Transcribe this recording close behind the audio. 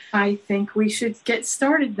I think we should get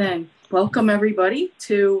started then. Welcome everybody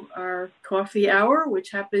to our coffee hour,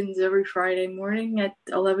 which happens every Friday morning at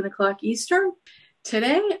 11 o'clock Eastern.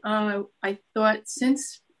 Today, I thought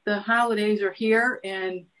since the holidays are here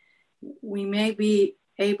and we may be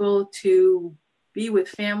able to be with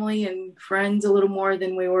family and friends a little more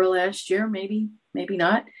than we were last year, maybe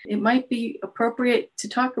not. It might be appropriate to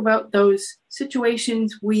talk about those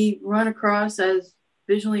situations we run across as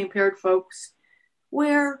visually impaired folks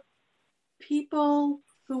where people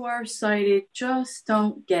who are sighted just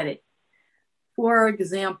don't get it. For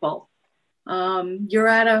example, you're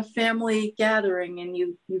at a family gathering and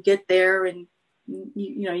you get there and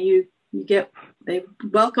they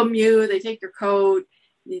welcome you, they take your coat,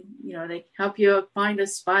 they help you find a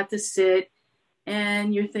spot to sit,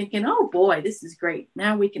 and you're thinking, oh boy, this is great.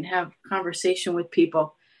 Now we can have conversation with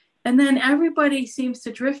people. And then everybody seems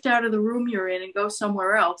to drift out of the room you're in and go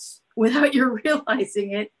somewhere else without you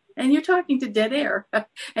realizing it. And you're talking to dead air.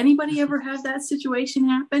 Anybody ever have that situation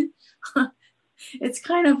happen? It's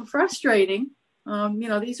kind of frustrating.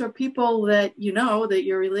 These are people that that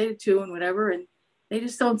you're related to and whatever, and they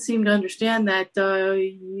just don't seem to understand that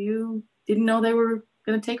you didn't know they were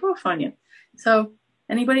going to take off on you. So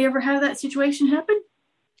anybody ever have that situation happen?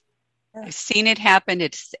 I've seen it happen.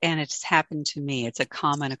 It's happened to me. It's a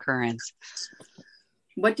common occurrence.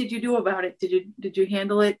 What did you do about it? Did you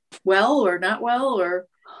handle it well or not well, or?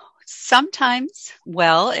 Sometimes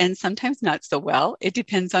well, and sometimes not so well. It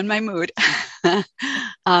depends on my mood,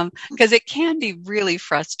 because it can be really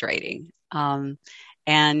frustrating. And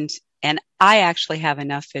I actually have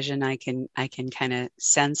enough vision. I can kind of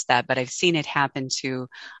sense that, but I've seen it happen to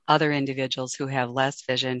other individuals who have less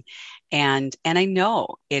vision. And I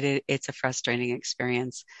know it's a frustrating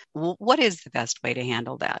experience. What is the best way to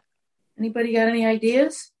handle that? Anybody got any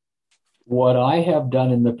ideas? What I have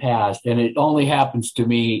done in the past, and it only happens to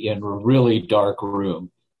me in a really dark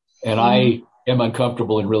room, and I am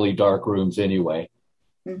uncomfortable in really dark rooms anyway.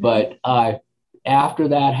 Mm-hmm. But after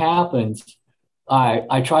that happens,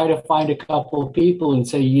 I try to find a couple of people and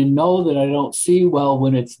say, that I don't see well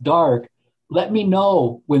when it's dark. Let me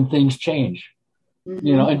know when things change. Mm-hmm.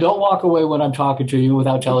 And don't walk away when I'm talking to you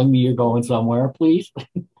without telling me you're going somewhere, please.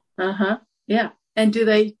 Yeah. And do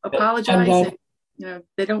they apologize?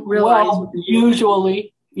 They don't realize. Well,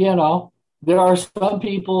 usually, there are some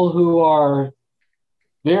people who are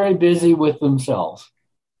very busy with themselves.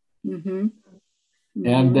 Mm-hmm. Mm-hmm.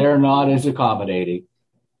 And they're not as accommodating.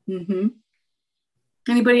 Mm-hmm.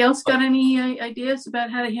 Anybody else got any ideas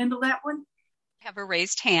about how to handle that one? I have a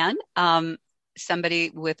raised hand.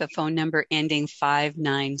 Somebody with a phone number ending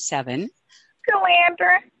 597.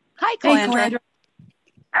 Calandra. Hi, Calandra. Hey,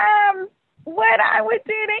 Calandra. What I would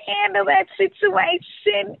do to handle that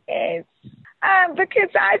situation is, because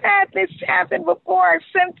I've had this happen before,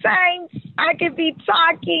 sometimes I could be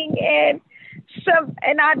talking and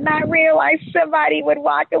I'd not realize somebody would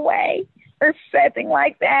walk away or something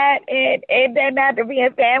like that. And it doesn't have to be a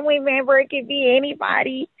family member. It could be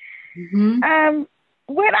anybody. Mm-hmm.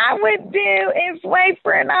 What I would do is wait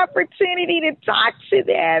for an opportunity to talk to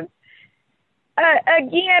them.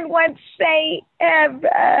 Again, once they have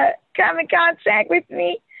come in contact with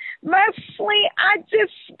me, mostly I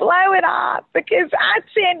just blow it off because I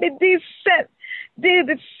tend to do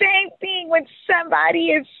the same thing when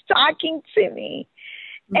somebody is talking to me.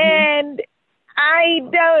 Mm-hmm. And I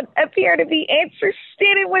don't appear to be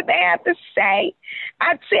interested in what they have to say.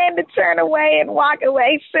 I tend to turn away and walk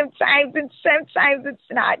away sometimes, and sometimes it's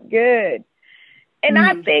not good. And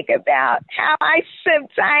I think about how I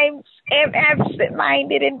sometimes am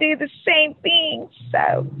absent-minded and do the same thing.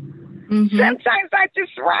 So sometimes I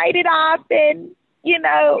just write it off and,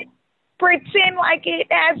 pretend like it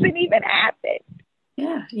hasn't even happened.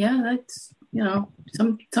 Yeah, that's,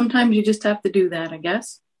 sometimes you just have to do that, I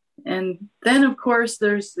guess. And then, of course,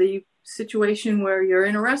 there's the situation where you're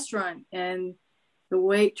in a restaurant and the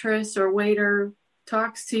waitress or waiter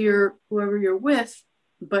talks to whoever you're with,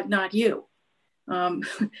 but not you.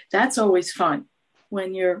 That's always fun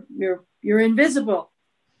when you're invisible.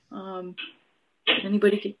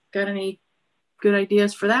 Anybody got any good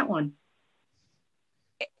ideas for that one?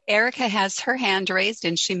 Erica has her hand raised,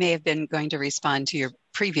 and she may have been going to respond to your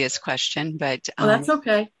previous question, but that's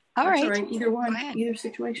okay. All right. Either one, either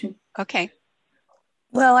situation. Okay.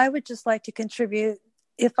 Well, I would just like to contribute.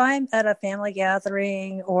 If I'm at a family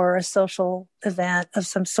gathering or a social event of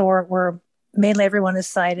some sort where mainly everyone is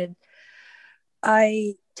sighted,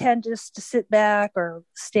 I tend just to sit back or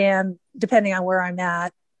stand, depending on where I'm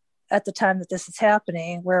at the time that this is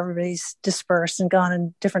happening, where everybody's dispersed and gone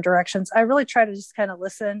in different directions. I really try to just kind of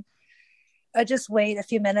listen I just wait a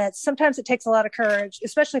few minutes. Sometimes it takes a lot of courage,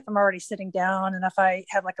 especially if I'm already sitting down and if I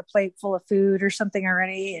have like a plate full of food or something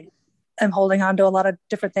already and I'm holding on to a lot of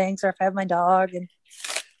different things, or if I have my dog.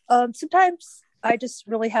 And sometimes I just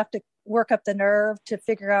really have to work up the nerve to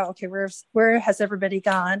figure out, okay, where has everybody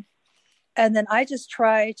gone? And then I just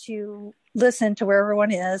try to listen to where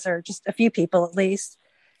everyone is, or just a few people at least.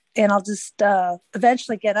 And I'll just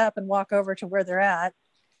eventually get up and walk over to where they're at.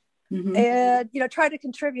 Mm-hmm. And, try to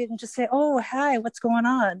contribute and just say, oh, hi, what's going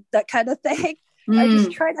on? That kind of thing. I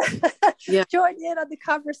just try to join in on the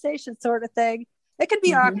conversation sort of thing. It can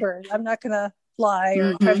be awkward. I'm not going to lie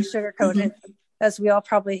or try to sugarcoat it, as we all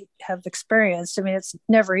probably have experienced. I mean, it's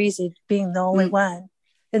never easy being the only one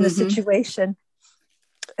in the situation.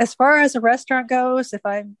 As far as a restaurant goes, if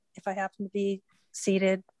I happen to be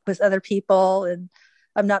seated with other people and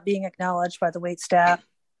I'm not being acknowledged by the wait staff,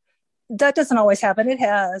 that doesn't always happen. It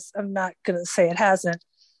has. I'm not going to say it hasn't.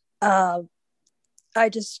 I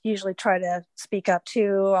just usually try to speak up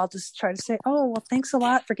too. I'll just try to say, oh, well, thanks a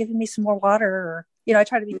lot for giving me some more water. Or, I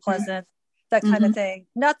try to be pleasant, that kind of thing.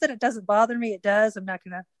 Not that it doesn't bother me. It does. I'm not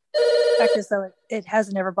going to act as though it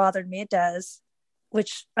hasn't ever bothered me. It does,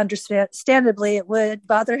 which understandably it would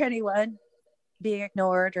bother anyone, being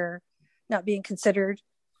ignored or not being considered.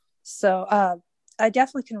 So I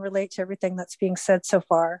definitely can relate to everything that's being said so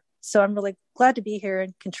far. So I'm really glad to be here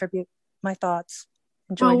and contribute my thoughts.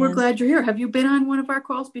 Well, we're glad you're here. Have you been on one of our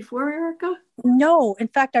calls before, Erica? No. In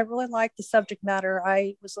fact, I really like the subject matter.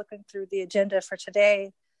 I was looking through the agenda for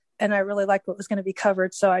today, and I really liked what was going to be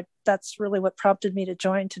covered. So that's really what prompted me to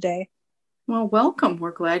join today. Well, welcome.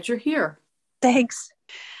 We're glad you're here. Thanks.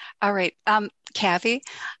 All right. Kathy?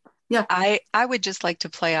 Yeah. I would just like to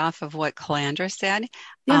play off of what Calandra said.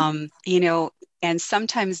 Yeah. And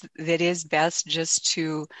sometimes it is best just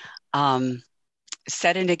to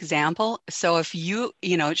set an example. So if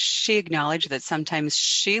she acknowledged that sometimes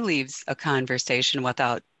she leaves a conversation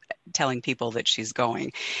without telling people that she's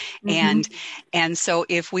going. And so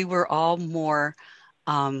if we were all more,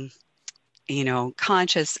 conscious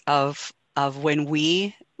of when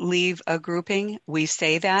we leave a grouping, we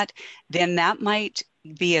say that, then that might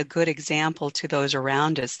be a good example to those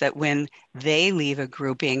around us, that when they leave a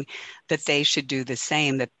grouping, that they should do the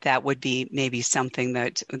same, that would be maybe something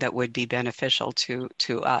that would be beneficial to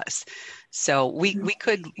us. So we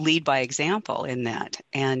could lead by example in that.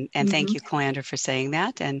 And thank you, Calandra, for saying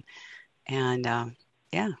that. And yeah.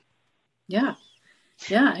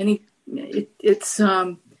 And it's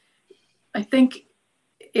I think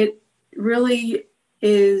it really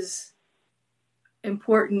is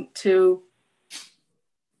important to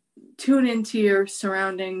tune into your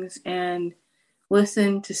surroundings and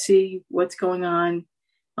listen to see what's going on.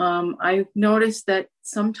 I've noticed that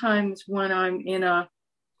sometimes when I'm in a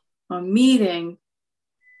meeting,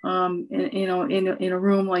 in a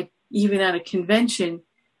room, like even at a convention,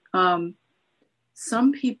 some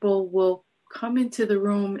people will come into the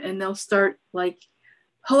room and they'll start like,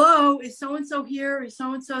 hello, is so-and-so here? Is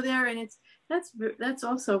so-and-so there? And that's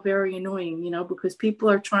also very annoying, because people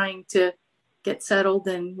are trying to get settled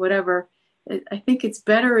and whatever. I think it's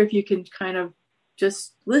better if you can kind of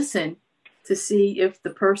just listen to see if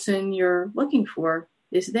the person you're looking for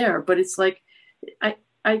is there. But it's like,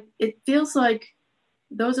 it feels like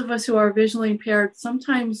those of us who are visually impaired,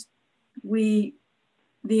 sometimes the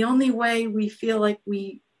only way we feel like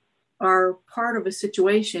we are part of a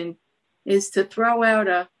situation is to throw out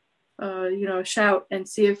a shout and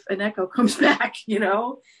see if an echo comes back,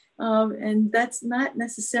 and that's not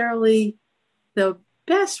necessarily the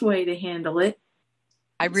best way to handle it.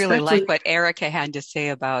 I really like what Erica had to say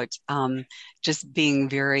about just being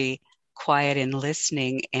very quiet and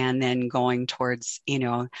listening, and then going towards,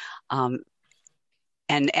 and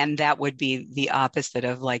that would be the opposite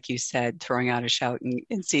of, like you said, throwing out a shout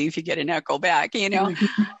and see if you get an echo back,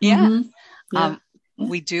 Yeah.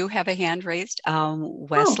 We do have a hand raised.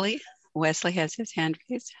 Wesley. Oh. Wesley has his hand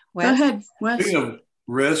raised. Go ahead, Wes. Speaking of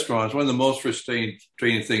restaurants, one of the most frustrating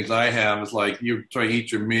things I have is like you try to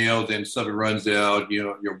eat your meal, then something runs out,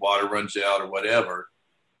 your water runs out or whatever.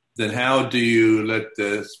 Then how do you let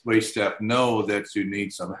the wait staff know that you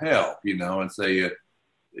need some help, and say,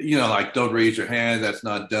 like, don't raise your hand, that's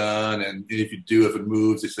not done. And if you do, if it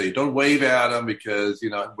moves, they say, don't wave at them because,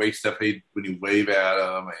 wait staff hate when you wave at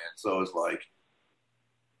them. And so it's like,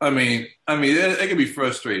 it can be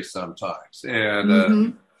frustrating sometimes.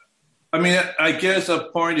 And, I guess a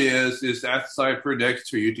point is ask the side per next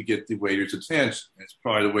to you to get the waiter's attention. It's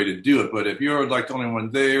probably the way to do it. But if you're like the only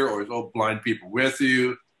one there, or there's all blind people with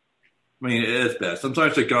you, it's best.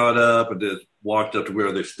 Sometimes I got up and just walked up to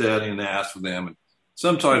where they're standing and asked for them. And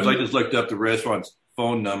sometimes I just looked up the restaurant's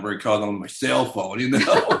phone number and call them on my cell phone,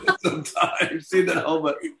 sometimes,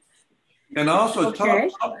 but, and also okay.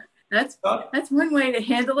 That's one way to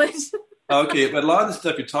handle it. Okay, but a lot of the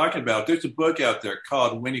stuff you're talking about, there's a book out there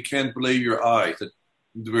called When You Can't Believe Your Eyes,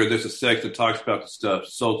 where there's a section that talks about the stuff,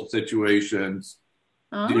 social situations,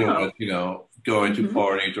 dealing with, going to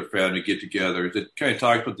parties or family get-togethers. It kind of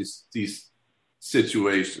talks about these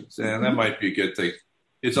situations, and that might be a good thing.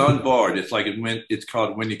 It's on Bard. It's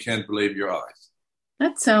called When You Can't Believe Your Eyes.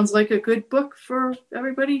 That sounds like a good book for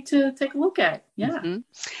everybody to take a look at. Yeah. Mm-hmm.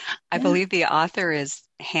 I believe the author is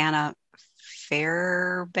Hannah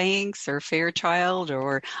Fairbanks or Fairchild,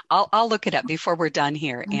 or I'll look it up before we're done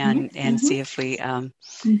here and see if we can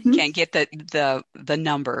get the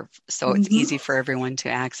number so it's easy for everyone to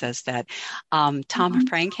access that. Tom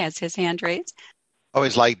Frank has his hand raised.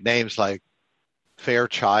 Always like names like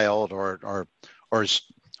Fairchild or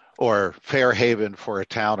Fairhaven for a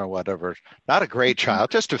town or whatever. Not a great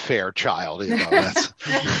child, just a fair child, That's,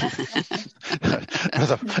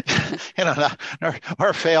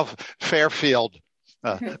 or Fairfield,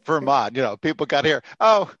 Vermont. People got here.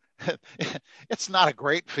 Oh, it's not a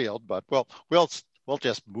great field, but we'll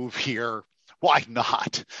just move here. Why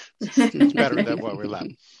not? It's better than where we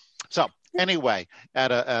live. So anyway,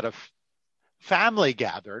 at a family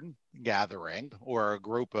gathering or a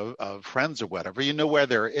group of friends or whatever, where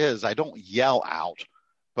there is, I don't yell out,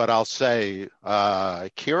 but I'll say,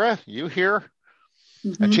 Kira, you here?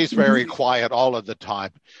 And she's very quiet all of the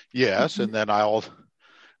time. Yes. And then I'll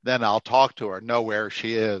talk to her, know where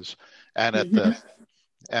she is. And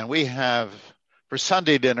and we have, for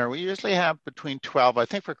Sunday dinner, we usually have between 12, I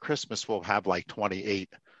think for Christmas, we'll have like 28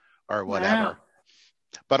 or whatever. Wow.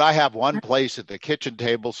 But I have one place at the kitchen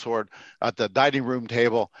table, at the dining room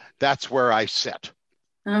table. That's where I sit.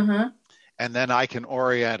 And then I can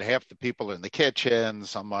orient half the people in the kitchen,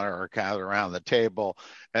 some are gathered around the table,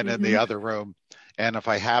 and in the other room. And if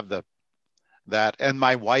I have that, and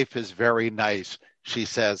my wife is very nice. She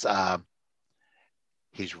says,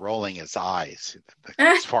 he's rolling his eyes.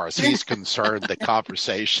 As far as he's concerned, the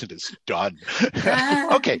conversation is done.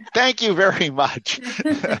 Okay, thank you very much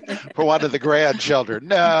for one of the grandchildren.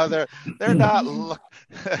 No, they're not.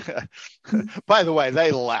 By the way,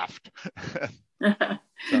 they left.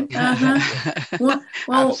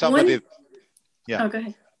 Well, somebody. Oh, go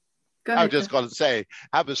ahead. I was just going to say,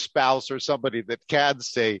 have a spouse or somebody that can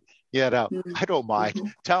say, I don't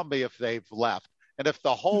mind. Tell me if they've left. And if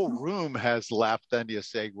the whole room has left, then you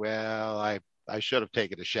say, well, I should have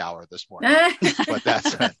taken a shower this morning. But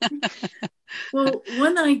that's it. Well,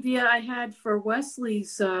 one idea I had for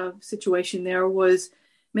Wesley's situation there was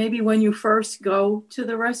maybe when you first go to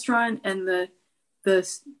the restaurant and the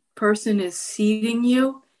person is seating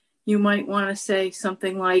you, you might want to say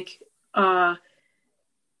something like,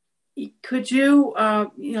 could you, I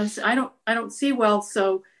don't see well,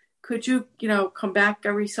 so could you, come back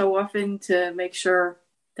every so often to make sure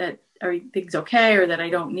that everything's okay or that I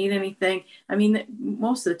don't need anything? I mean,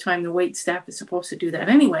 most of the time the wait staff is supposed to do that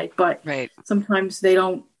anyway, but sometimes they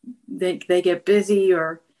don't, they get busy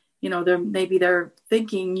or, they're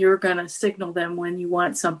thinking you're going to signal them when you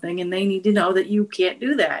want something and they need to know that you can't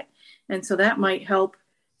do that. And so that might help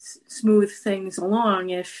smooth things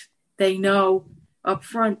along if they know up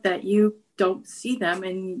front that you don't see them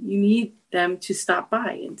and you need them to stop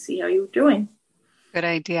by and see how you're doing. Good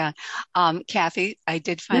idea. Kathy, I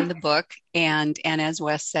did find the book, and as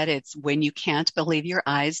Wes said, it's When You Can't Believe Your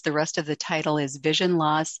Eyes. The rest of the title is Vision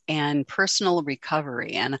Loss and Personal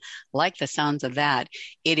Recovery, and I like the sounds of that.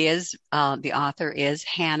 It is, the author is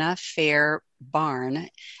Hannah Fairbarn,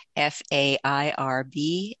 Fairbain,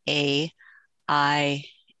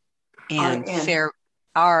 Fair,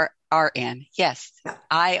 R-N, yes,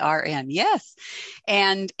 I-R-N, yes.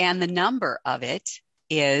 And the number of it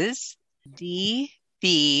is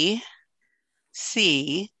DBC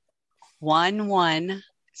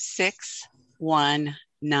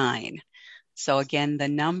 11619. So again, the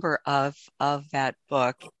number of that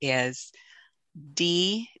book is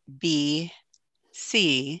DBC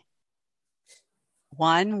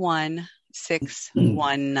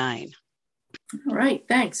 11619. All right.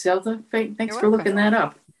 Thanks, Zelda. Thanks for looking that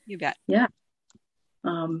up. You bet. Yeah.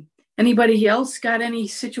 Anybody else got any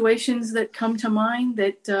situations that come to mind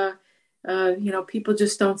that, people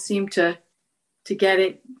just don't seem to get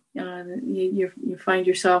it? You find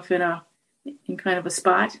yourself in kind of a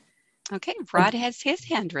spot. Okay. Rod has his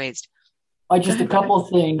hand raised. Just a couple of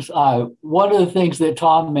things. One of the things that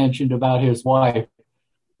Tom mentioned about his wife,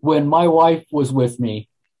 when my wife was with me,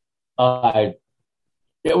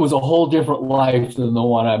 it was a whole different life than the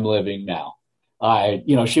one I'm living now.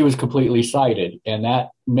 she was completely sighted, and that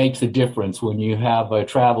makes a difference when you have a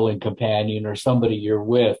traveling companion or somebody you're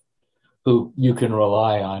with who you can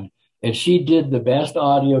rely on. And she did the best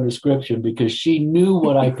audio description because she knew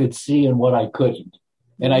what I could see and what I couldn't.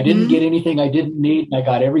 And I didn't get anything I didn't need, and I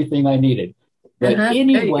got everything I needed. But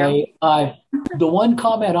anyway, the one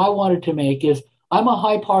comment I wanted to make is I'm a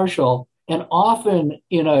high partial, and often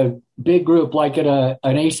in a big group like at an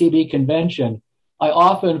ACB convention, I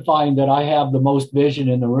often find that I have the most vision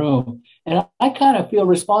in the room. And I kind of feel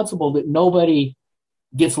responsible that nobody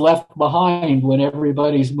gets left behind when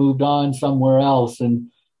everybody's moved on somewhere else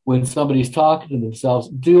and when somebody's talking to themselves.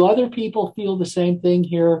 Do other people feel the same thing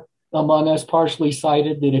here among us partially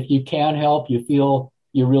sighted, that if you can help, you feel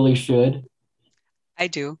you really should? I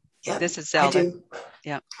do. Yep, This is Zelda. I do.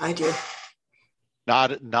 Yeah. I do.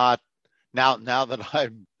 Not now that I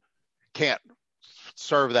can't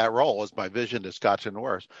serve that role as my vision has gotten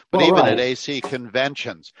worse. But even at AC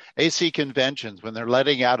conventions, when they're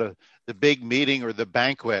letting out the big meeting or the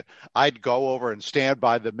banquet, I'd go over and stand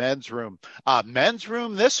by the men's room. Men's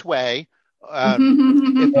room this way.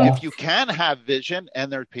 If you can have vision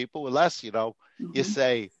and there are people with less, you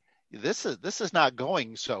say, this is not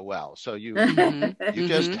going so well. So you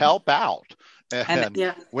just help out. And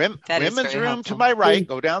women's room helpful. To my right,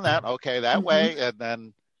 go down that. Okay, that way, and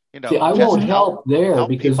then See, I won't help there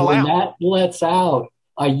because when that lets out,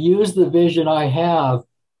 I use the vision I have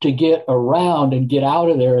to get around and get out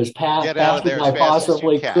of there as fast as I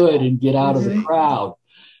possibly could and get out of the crowd.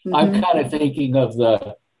 I'm kind of thinking of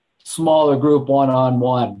the smaller group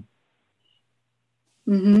one-on-one.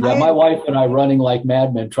 Yeah, my wife and I running like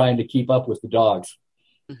madmen trying to keep up with the dogs.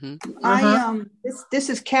 This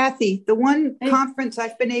is Kathy. The one conference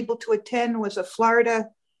I've been able to attend was a Florida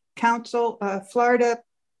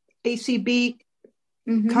ACB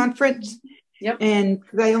conference. Yep. And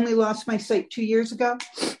I only lost my sight 2 years ago.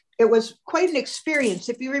 It was quite an experience.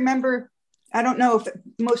 If you remember, I don't know if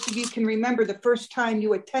most of you can remember the first time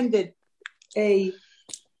you attended a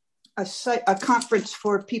conference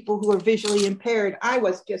for people who are visually impaired. I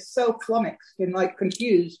was just so flummoxed and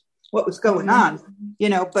confused what was going on,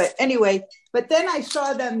 but anyway, but then I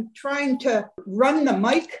saw them trying to run the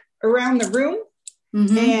mic around the room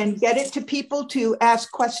and get it to people to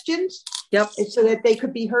ask questions so that they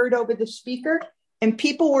could be heard over the speaker. And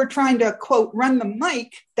people were trying to, quote, run the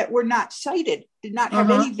mic that were not sighted, did not have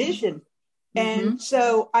any vision. And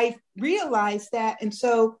so I realized that. And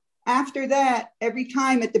so after that, every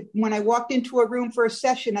time when I walked into a room for a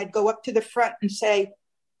session, I'd go up to the front and say,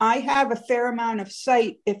 I have a fair amount of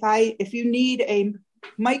sight. If you need a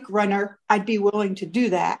mic runner, I'd be willing to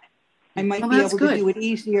do that. I might be able to do it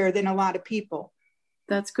easier than a lot of people.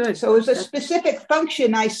 That's good. So it was a specific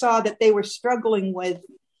function I saw that they were struggling with.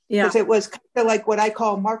 Because it was kind of like what I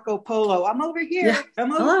call Marco Polo. I'm over here. Yeah.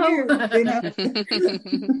 I'm over here.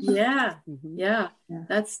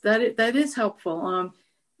 That is helpful.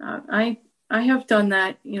 I have done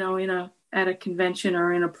that, at a convention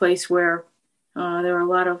or in a place where there are a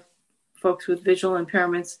lot of folks with visual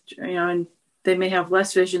impairments, and they may have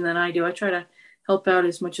less vision than I do. I try to help out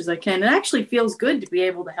as much as I can. It actually feels good to be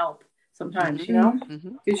able to help sometimes,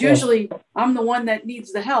 because usually I'm the one that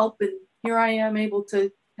needs the help, and here I am able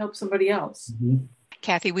to help somebody else.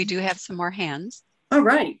 Kathy, we do have some more hands. All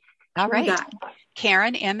right.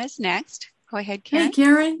 Karen M is next. Go ahead, Karen. Hey,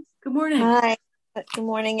 Karen. Good morning. Hi. Good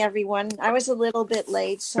morning, everyone. I was a little bit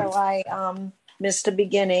late, so I missed the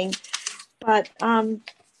beginning. But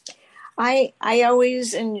I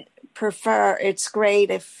always prefer, it's great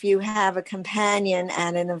if you have a companion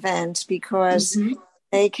at an event because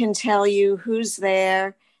they can tell you who's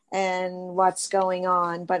there and what's going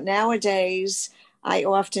on. But nowadays, I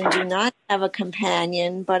often do not have a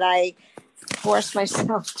companion, but I force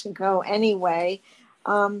myself to go anyway.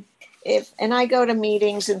 And I go to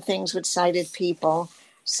meetings and things with sighted people.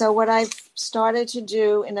 So what I've started to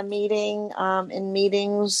do in in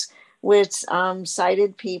meetings with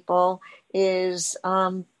sighted people is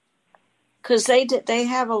because they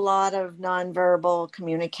have a lot of nonverbal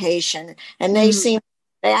communication, and they seem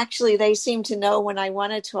to know when I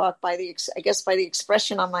want to talk by the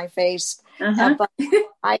expression on my face. But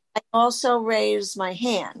I also raise my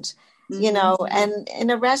hand, and in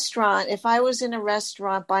a restaurant, if I was in a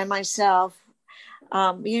restaurant by myself,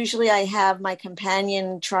 usually I have my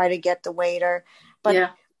companion try to get the waiter.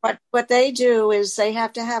 But what they do is they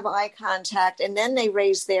have to have eye contact, and then they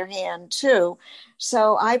raise their hand too.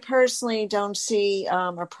 So I personally don't see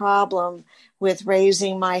a problem with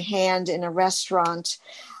raising my hand in a restaurant.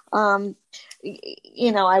 I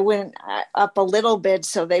went up a little bit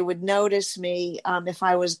so they would notice me if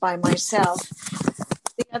I was by myself.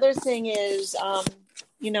 the other thing is,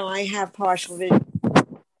 I have partial vision.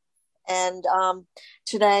 And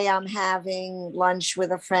today I'm having lunch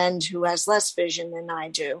with a friend who has less vision than I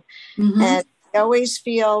do. Mm-hmm. And I always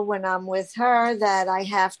feel when I'm with her that I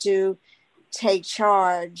have to take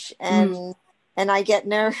charge. And I get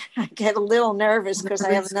I get a little nervous because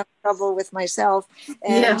I have enough trouble with myself.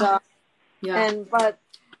 And but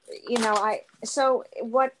so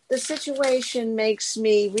what the situation makes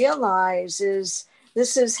me realize is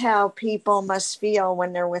this is how people must feel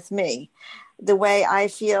when they're with me. The way I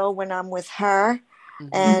feel when I'm with her,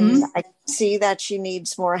 and I see that she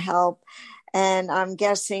needs more help. And I'm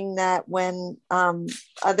guessing that when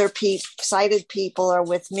other sighted people are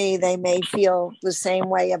with me, they may feel the same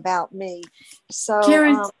way about me. So,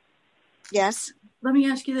 Karen, yes. Let me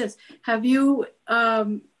ask you this: have you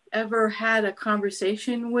ever had a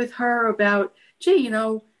conversation with her about, gee,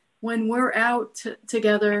 when we're out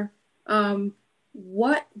together,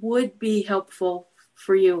 what would be helpful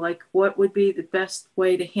for you? Like, what would be the best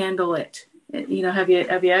way to handle it? Have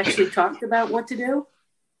you actually talked about what to do?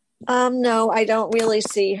 No, I don't really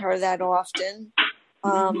see her that often.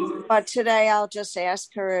 But today I'll just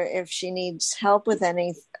ask her if she needs help with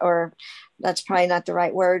or that's probably not the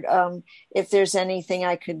right word. If there's anything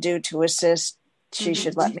I could do to assist, she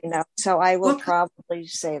should let me know. So I will probably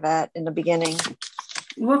say that in the beginning.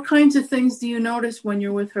 What kinds of things do you notice when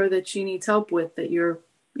you're with her that she needs help with, that you're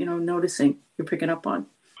noticing, you're picking up on?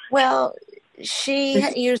 Well, she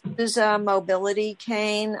uses a mobility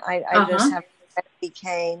cane. I just have a mobility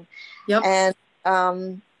cane. Yep. And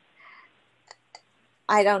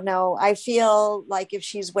I don't know. I feel like if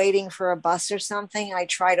she's waiting for a bus or something, I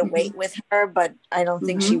try to wait with her, but I don't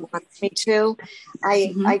think she wants me to.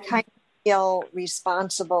 I kind of feel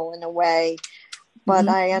responsible in a way, but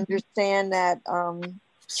I understand that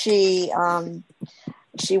she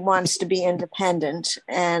wants to be independent,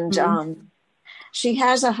 and she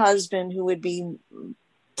has a husband who would be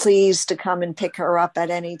pleased to come and pick her up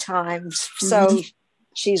at any time. So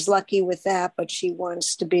she's lucky with that, but she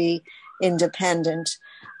wants to be independent.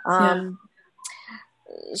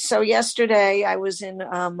 So yesterday I was in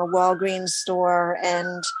a Walgreens store,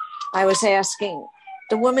 and I was asking,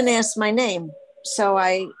 the woman asked my name. So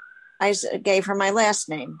I gave her my last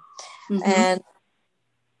name. And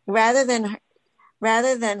rather than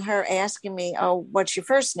her asking me, oh, what's your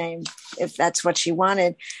first name? If that's what she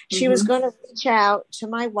wanted, she was going to reach out to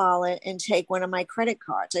my wallet and take one of my credit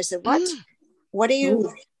cards. I said, what? What do you?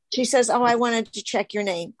 Ooh. She says, oh, I wanted to check your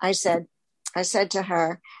name. I said to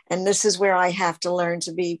her, and this is where I have to learn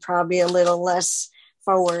to be probably a little less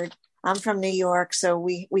forward. I'm from New York, so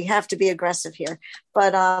we have to be aggressive here.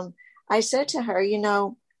 But I said to her,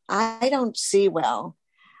 I don't see well,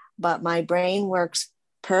 but my brain works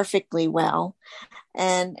perfectly well.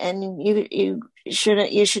 And you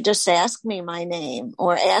should just ask me my name,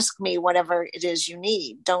 or ask me whatever it is you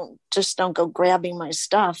need. Don't go grabbing my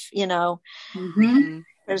stuff, because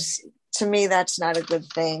to me that's not a good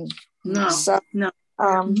thing. No. So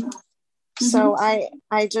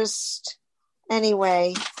I just,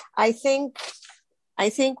 anyway, I think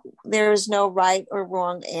there is no right or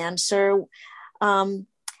wrong answer.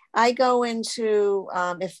 I go into,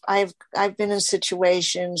 if I've been in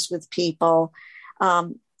situations with people,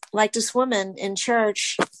 like this woman in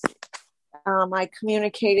church, I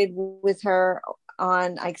communicated with her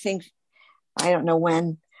on, I don't know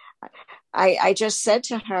when. I just said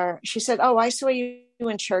to her, she said, oh, I saw you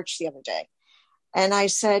in church the other day. And I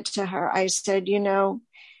said to her,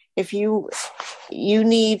 if you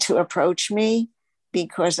need to approach me,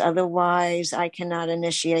 because otherwise I cannot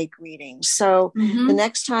initiate greetings. So the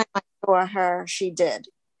next time I saw her, she did.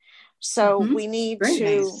 So we need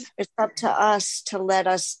it's up to us to let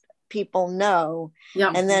people know.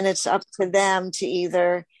 Yeah. And then it's up to them to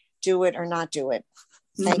either do it or not do it.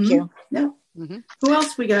 Thank you. Yeah. Who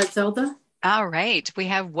else we got, Zelda? All right. We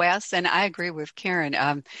have Wes, and I agree with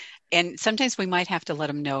Karen. And sometimes we might have to let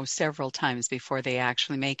them know several times before they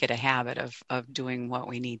actually make it a habit of doing what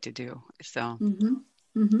we need to do. So,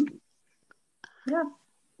 yeah.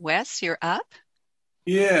 Wes, you're up.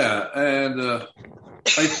 Yeah, and I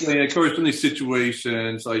say, of course, in these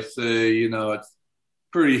situations, I say, it's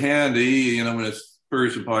pretty handy, when a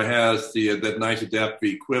person probably has that nice adaptive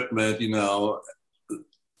equipment,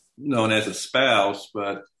 known as a spouse,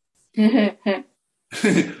 but and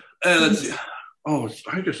let's see. Oh,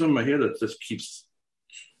 I just in my head that just keeps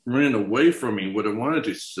running away from me what I wanted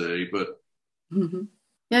to say, but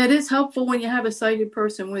yeah, it is helpful when you have a sighted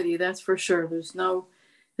person with you. That's for sure. There's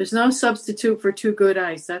no substitute for two good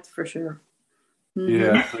eyes. That's for sure.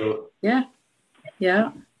 Yeah. So. Yeah.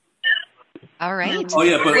 All right. Oh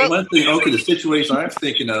yeah, but one thing, the situation I'm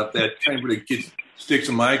thinking of that kind of really sticks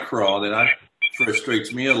in my craw that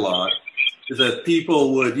frustrates me a lot is that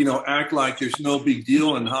people would, act like there's no big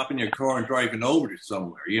deal and hop in your car and driving over to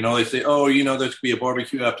somewhere. They say, there's going to be a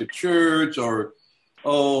barbecue after church, or,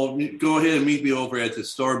 go ahead and meet me over at the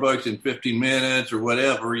Starbucks in 15 minutes or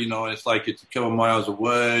whatever. It's like it's a couple miles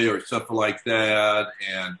away or something like that.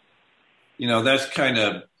 And, that's kind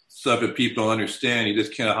of stuff that people don't understand. You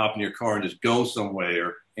just kind of hop in your car and just go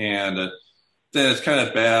somewhere. And then it's kind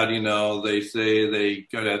of bad, they say they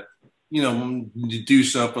got to, do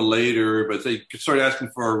something later, but they start asking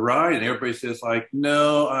for a ride, and everybody says like,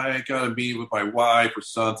 no, I got to be with my wife or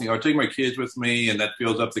something. Or take my kids with me, and that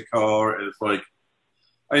fills up the car. And it's like,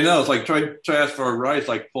 I know, it's like try to ask for a ride. It's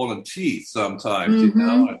like pulling teeth sometimes,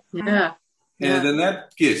 Yeah. And then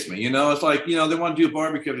that gets me, it's like, they want to do a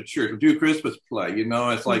barbecue at the church, or do a Christmas play,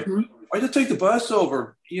 it's like, why just take the bus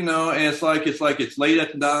over, and it's like it's late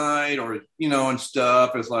at night, or, and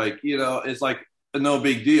stuff. It's like, it's like no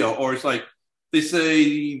big deal. Or it's like they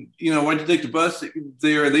say, why'd you take the bus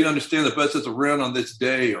there? And they understand the bus doesn't run on this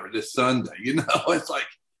day or this Sunday, it's like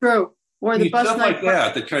true. Or the bus stuff like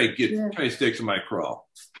that kind of sticks in my craw.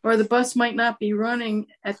 Or the bus might not be running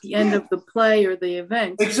at the end of the play or the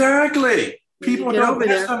event. Exactly. People don't.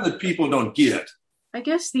 That's something that people don't get. I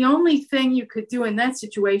guess the only thing you could do in that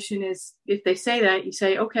situation is if they say that, you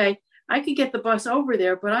say, okay, I could get the bus over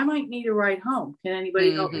there, but I might need a ride home. Can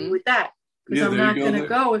anybody help me with that? Because I'm not going to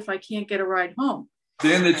go if I can't get a ride home.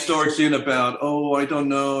 Then it starts in about, I don't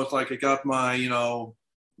know. It's like I got my,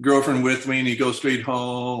 girlfriend with me and you go straight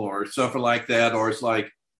home or something like that. Or it's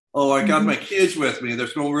like, I got my kids with me.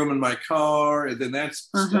 There's no room in my car. And then that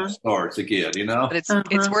stuff starts again, But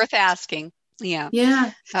it's worth asking. Yeah.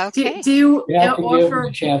 Yeah. Okay. Do you have to give them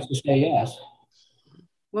a chance to say yes.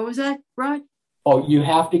 What was that, Rod? Oh, you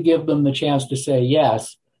have to give them the chance to say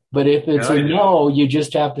yes. But if it's a no, you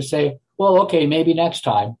just have to say, well, okay, maybe next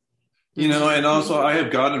time. And also I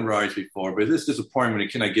have gotten rides before, but this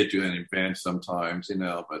disappointment can I get to in advance sometimes,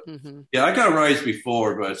 but yeah, I got rides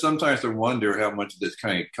before, but sometimes I wonder how much of this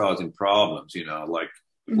kind of causing problems, like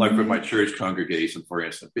with my church congregation, for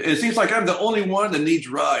instance. It seems like I'm the only one that needs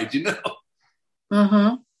rides,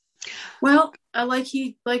 Well, like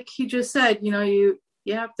he just said, you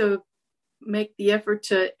have to make the effort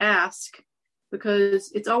to ask,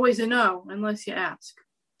 because it's always a no unless you ask.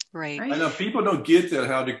 Right. I know people don't get that,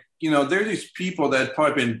 how to, there's these people that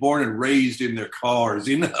probably been born and raised in their cars,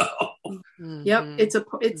 Yep.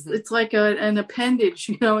 It's like an appendage,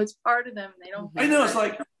 it's part of them. They don't. I know. It's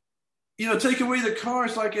like, take away the car.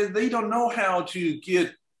 It's like they don't know how to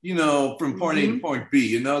get, from point A to point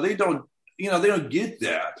B. They don't get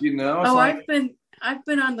that. I've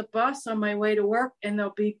been on the bus on my way to work, and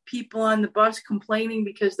there'll be people on the bus complaining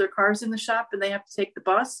because their car's in the shop and they have to take the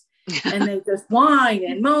bus. And they just whine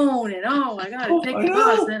and moan and I gotta take the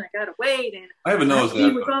bus, and I gotta wait, and I haven't noticed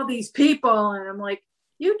that with all these people, and I'm like,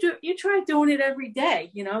 you try doing it every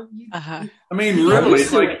day, I mean, really,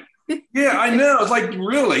 it's like, yeah, I know. It's like,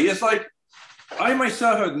 really, it's like I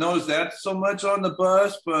myself have noticed that so much on the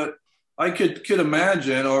bus, but I could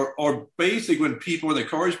imagine, or basically when people in the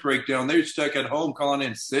cars break down, they're stuck at home calling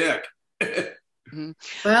in sick.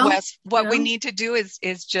 Well, Wes, what we need to do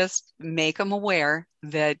is just make them aware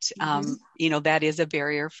that, that is a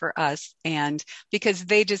barrier for us, and because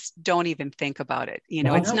they just don't even think about it.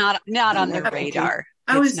 It's not on their radar.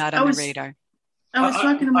 It's not on their radar. I was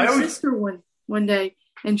talking to my sister one day,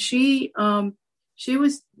 and she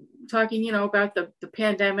was talking, about the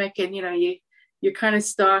pandemic, and, you're kind of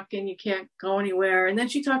stuck and you can't go anywhere. And then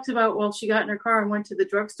she talks about, she got in her car and went to the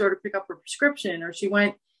drugstore to pick up her prescription, or she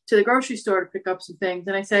went to the grocery store to pick up some things.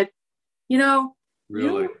 And I said,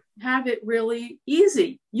 really? You have it really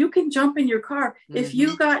easy. You can jump in your car. If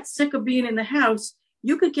you got sick of being in the house,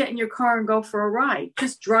 you could get in your car and go for a ride.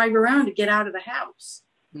 Just drive around to get out of the house.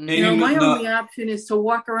 My only option is to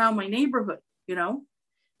walk around my neighborhood, I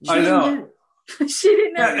know. She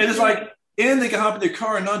didn't have and it's like, and they can hop in their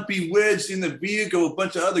car and not be wedged in the vehicle with a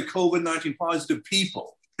bunch of other COVID-19 positive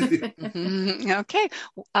people. Okay.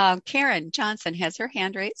 Karen Johnson has her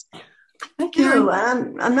hand raised. Thank you.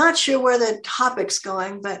 I'm not sure where the topic's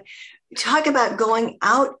going, but talk about going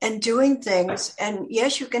out and doing things. And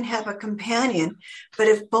yes, you can have a companion, but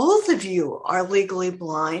if both of you are legally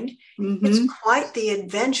blind, it's quite the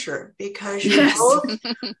adventure, because you're both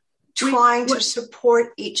trying to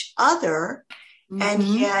support each other and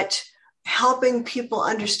yet helping people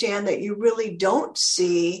understand that you really don't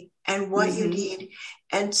see and what you need.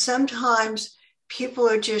 And sometimes people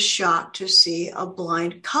are just shocked to see a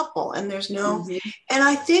blind couple, and there's no, and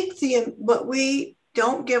I think what we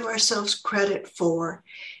don't give ourselves credit for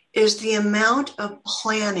is the amount of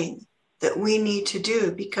planning that we need to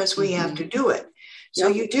do because we have to do it. So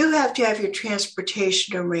you do have to have your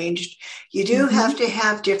transportation arranged. You do have to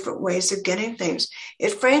have different ways of getting things.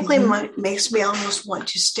 It frankly makes me almost want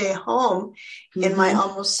to stay home in my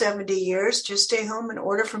almost 70 years, just stay home and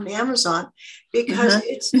order from Amazon because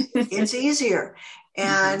it's easier.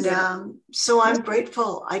 And so I'm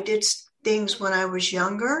grateful. I did things when I was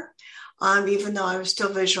younger, even though I was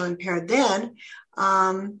still visually impaired then,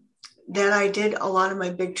 that I did a lot of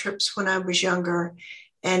my big trips when I was younger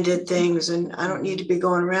and did things, and I don't need to be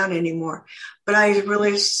going around anymore. But I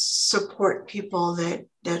really support people that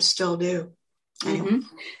still do. Anyway.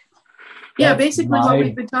 Yeah, basically what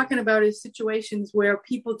we've been talking about is situations where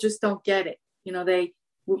people just don't get it. You know, they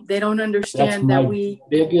don't understand that we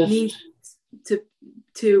need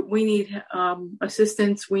we need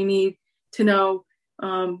assistance. We need to know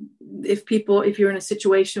if you're in a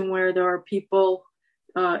situation where there are people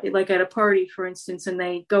like at a party, for instance, and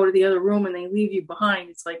they go to the other room and they leave you behind.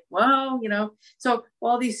 It's like, well, you know, so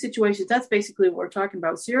all these situations, that's basically what we're talking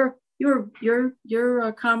about. So your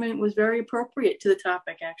comment was very appropriate to the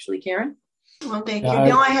topic, actually, Karen. Well, thank you. You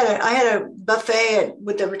know, I had a buffet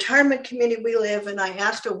with the retirement community we live in. I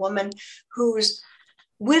asked a woman who's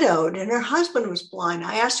widowed and her husband was blind.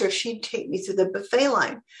 I asked her if she'd take me through the buffet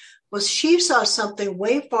line. Well, she saw something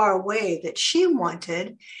way far away that she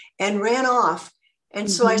wanted and ran off. And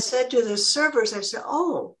so I said to the servers, I said,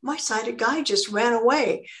 oh, my sighted guy just ran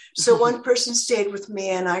away. So one person stayed with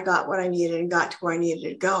me and I got what I needed and got to where I needed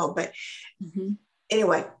to go. But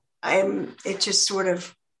anyway, it just sort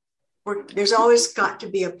of, there's always got to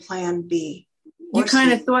be a plan B. You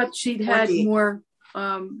kind of thought she'd had more.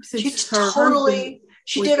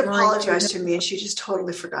 She did apologize to me and she just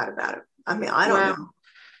totally forgot about it. I mean, I don't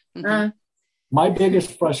know. My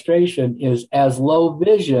biggest frustration is as low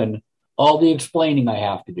vision, all the explaining I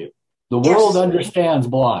have to do. The world understands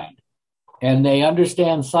blind and they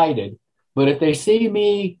understand sighted, but if they see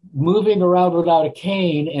me moving around without a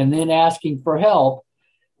cane and then asking for help,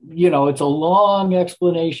 you know, it's a long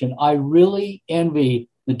explanation. I really envy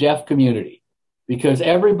the deaf community because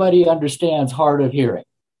everybody understands hard of hearing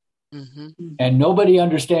and nobody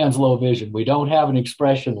understands low vision. We don't have an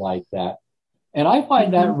expression like that. And I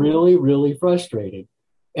find that really, really frustrating.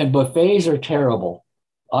 And buffets are terrible.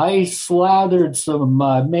 I slathered some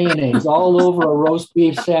mayonnaise all over a roast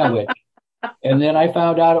beef sandwich. And then I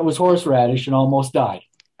found out it was horseradish and almost died.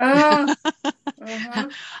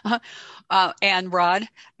 And Rod,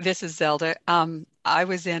 this is Zelda. I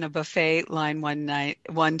was in a buffet line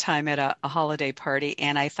one time at a holiday party,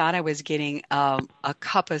 and I thought I was getting a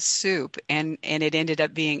cup of soup, and it ended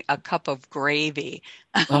up being a cup of gravy.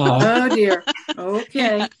 Oh dear.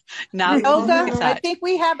 Okay. Not Zelda, I think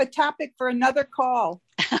we have a topic for another call.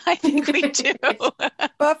 I think we do.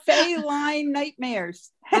 Buffet line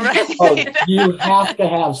nightmares. Right. Oh, you have to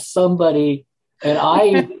have somebody,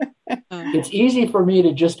 and it's easy for me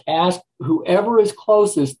to just ask whoever is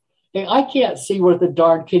closest. Hey, I can't see what the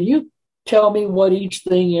darn. Can you tell me what each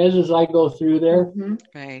thing is as I go through there?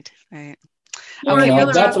 Right. I mean,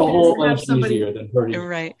 that's a whole bunch easier than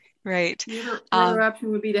hurting. Right. The other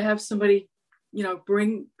option would be to have somebody, you know,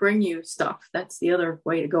 bring you stuff. That's the other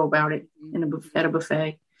way to go about it at a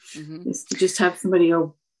buffet. Is to just have somebody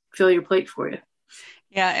go fill your plate for you.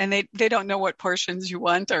 Yeah, and they don't know what portions you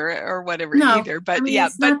want or whatever either. But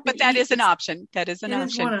but that is an option. That is an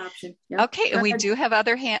option. One option. Yep. Okay, and we do have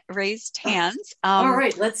other raised hands. All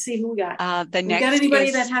right, let's see who we got. The next got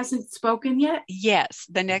anybody that hasn't spoken yet? Yes,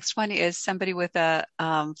 the next one is somebody with a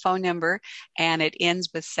phone number, and it ends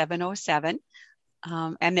with 707,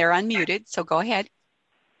 and they're unmuted. So go ahead.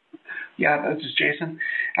 Yeah, this is Jason.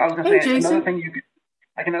 I was going to say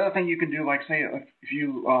another thing you can do, like say if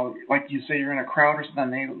you like you say you're in a crowd or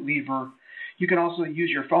something, they leave her. You can also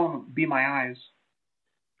use your phone. Be My Eyes.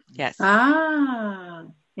 Yes. Ah,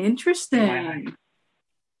 interesting.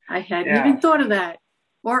 I hadn't even thought of that.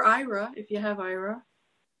 Or Ira, if you have Ira.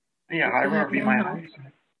 Yeah, Ira, Be My Eyes.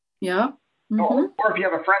 Yeah. Or if you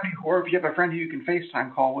have a friend who you can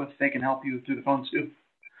FaceTime call with, they can help you through the phone too.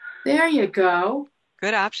 There you go.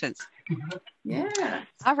 Good options. Yeah.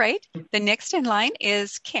 All right. The next in line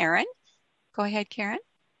is Karen. Go ahead, Karen.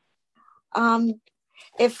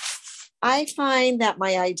 If I find that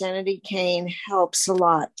my identity cane helps a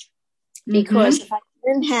lot, because if I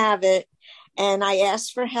didn't have it and I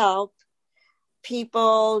asked for help,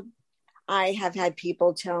 people I have had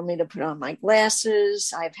people tell me to put on my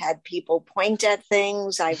glasses. I've had people point at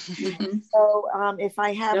things. So if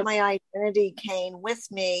I have my identity cane with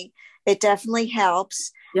me, it definitely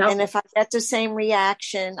helps. And if I get the same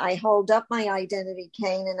reaction, I hold up my identity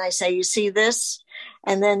cane and I say, "You see this?"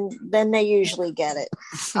 And then they usually get it.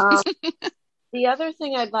 The other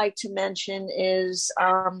thing I'd like to mention is,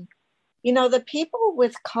 the people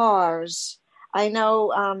with cars. I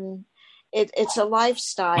know it's a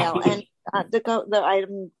lifestyle, and I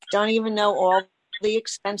don't even know all the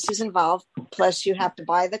expenses involved. Plus, you have to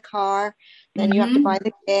buy the car, then you have to buy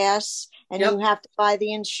the gas, and you have to buy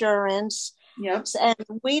the insurance. And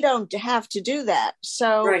we don't have to do that.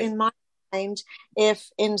 So in my mind, if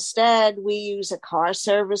instead we use a car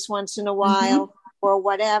service once in a while or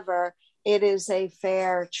whatever, it is a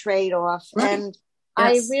fair trade-off. And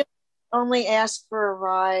I really only ask for a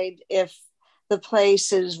ride if the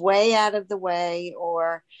place is way out of the way,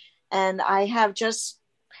 and I have just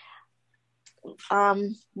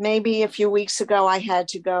maybe a few weeks ago, I had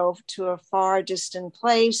to go to a far distant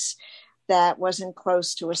place that wasn't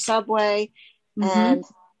close to a subway. And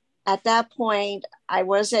at that point, I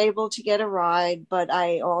was able to get a ride, but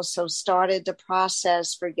I also started the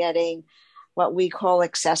process for getting what we call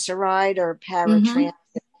accessoride or paratransit,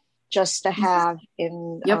 just to have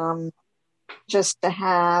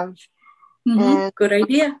And, good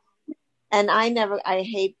idea. And I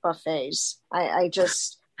hate buffets. I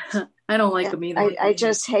just I don't like them either. I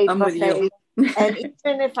just hate buffets. And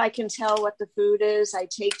even if I can tell what the food is, I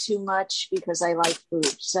take too much because I like food.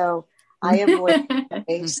 So I avoid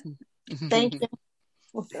buffets. Thank you.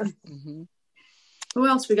 Who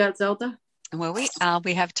else we got, Zelda? Well, we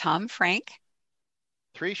have Tom Frank.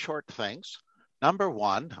 3 short things. Number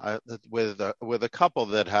one, with a couple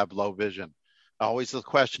that have low vision, always the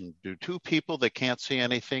question, do 2 people that can't see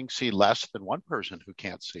anything see less than 1 person who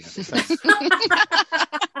can't see anything?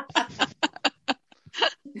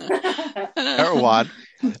 Number one.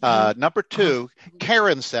 Number 2,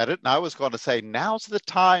 Karen said it, and I was going to say, now's the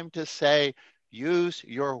time to say, use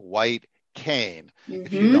your white cane.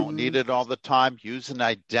 If you don't need it all the time, use an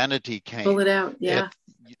identity cane. Pull it out,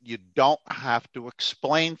 You don't have to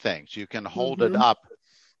explain things. You can hold it up.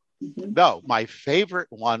 No, my favorite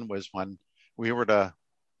one was when we were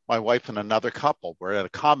my wife and another couple were at a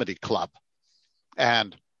comedy club,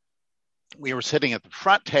 and we were sitting at the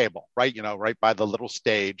front table, right by the little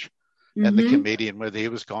stage, and the comedian he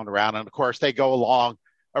was going around, and of course they go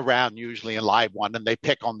around usually in live one, and they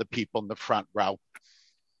pick on the people in the front row,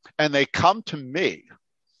 and they come to me,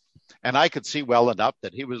 and I could see well enough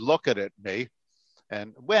that he was looking at me,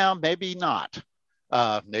 and well, maybe not,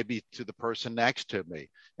 maybe to the person next to me,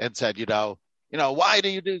 and said, why do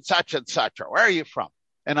you do such and such, or where are you from?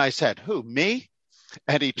 And I said, who, me?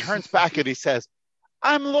 And he turns back and he says,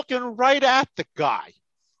 I'm looking right at the guy.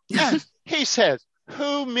 And he says,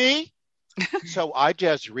 who, me? So I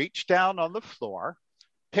just reached down on the floor,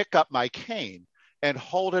 pick up my cane, and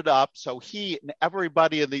hold it up so he and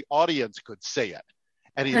everybody in the audience could see it.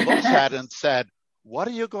 And he looks at it and said, what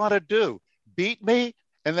are you going to do? Beat me?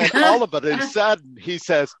 And then all of a sudden he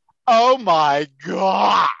says, oh my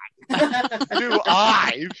God, do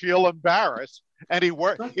I feel embarrassed? And he's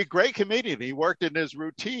a great comedian. He worked in his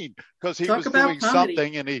routine because he was doing comedy.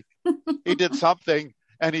 Something, and he did something,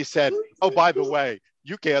 and he said, oh, by the way,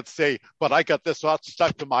 you can't see, but I got this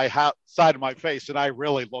stuck to my side of my face, and I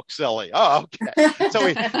really look silly. Oh,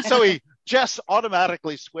 okay. So he just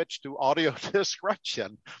automatically switched to audio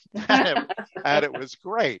description, and it was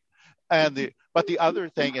great. But the other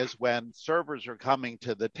thing is when servers are coming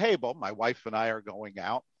to the table, my wife and I are going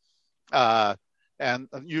out, and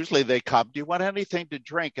usually they come, do you want anything to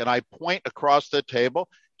drink? And I point across the table.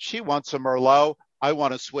 She wants a Merlot. I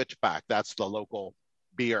want a Switchback. That's the local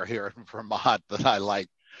beer here in Vermont that I like.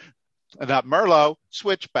 And that Merlot,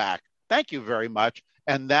 Switchback. Thank you very much.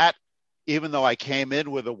 And that, even though I came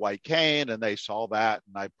in with a white cane and they saw that,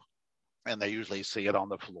 and they usually see it on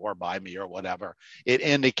the floor by me or whatever, it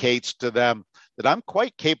indicates to them that I'm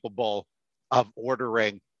quite capable of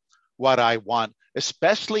ordering what I want,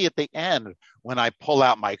 especially at the end when I pull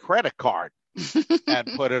out my credit card and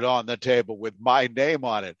put it on the table with my name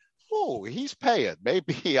on it. Oh, he's paying.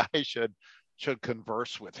 Maybe I should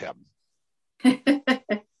converse with him.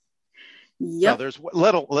 So there's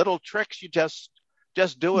little tricks. You just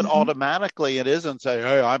do it automatically. It isn't say,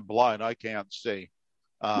 hey, I'm blind, I can't see.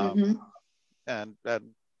 And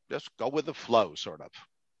just go with the flow, sort of.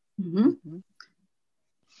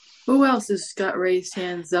 Who else has got raised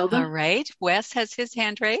hands, Zelda? All right. Wes has his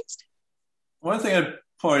hand raised. One thing I'd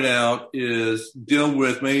point out is dealing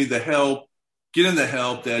with maybe getting the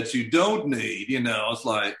help that you don't need. It's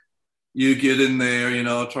like, you get in there,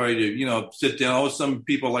 try to, sit down. Some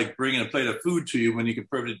people like bringing a plate of food to you when you can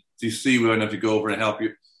perfectly see we don't have to go over and help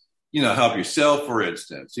you, help yourself, for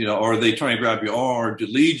instance, or they try and grab your arm to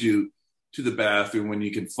lead you to the bathroom when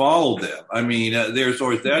you can follow them. I mean, there's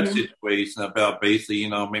always that situation about basically,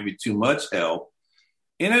 maybe too much help.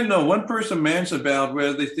 And I know one person mentioned about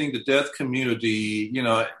whether they think the deaf community,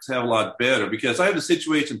 have a lot better, because I have a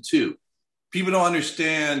situation too. People don't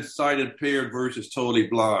understand sight impaired versus totally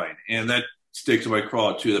blind. And that sticks to my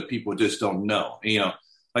craw too, that people just don't know.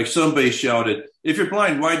 Like somebody shouted, if you're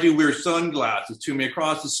blind, why do you wear sunglasses to me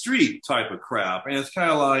across the street type of crap? And it's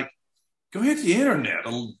kind of like, go hit the internet.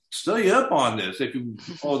 I'll study up on this if you're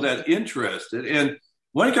all that interested. And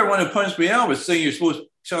one guy wanted to punch me out was saying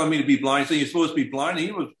telling me to be blind, saying you're supposed to be blind. And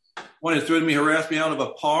he was wanting to threaten me, harass me out of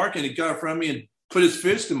a park, and he got in front of me and put his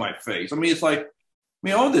fist in my face. I mean, it's like,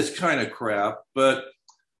 all this kind of crap. But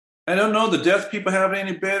I don't know, the deaf people have it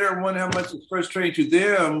any better. I wonder how much it's frustrating to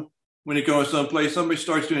them when they go someplace. Somebody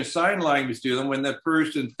starts doing sign language to them when that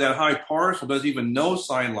person, that high parcel, doesn't even know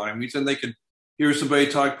sign language, and they can hear somebody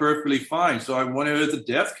talk perfectly fine. So I wonder if the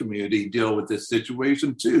deaf community deal with this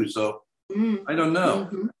situation too. So I don't know.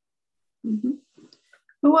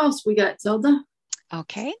 Who else we got, Zelda?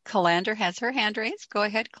 Okay, Calandra has her hand raised. Go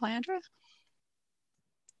ahead, Calandra.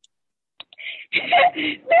 That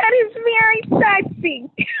is very touching.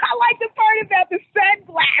 I like the part about the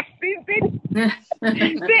sunglasses.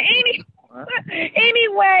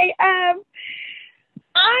 Anyway,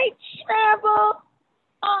 I travel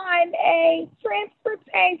on a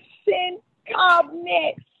transportation called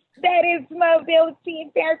NIX, that is Mobility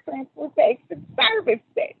and Fair Transportation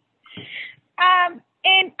Services.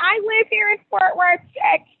 And I live here in Fort Worth,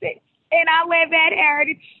 Texas, and I live at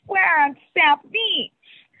Heritage Square on South Beach,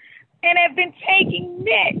 and have been taking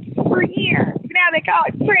NIX for years. Now they call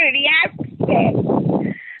it Trinity Access.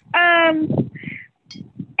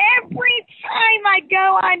 Every time I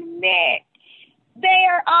go on NIX, they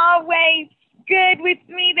are always good with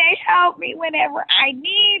me. They help me whenever I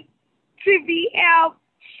need to be helped,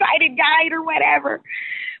 sighted guide or whatever.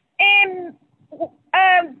 And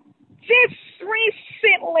just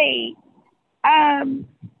recently,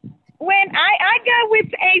 when I go with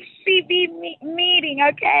ACB meeting,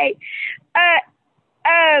 okay,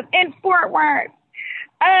 in Fort Worth,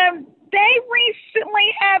 they recently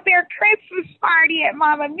had their Christmas party at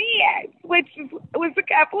Mama Mia's, which was a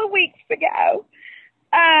couple of weeks ago.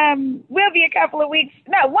 Will be a couple of weeks.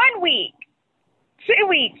 No, 1 week. 2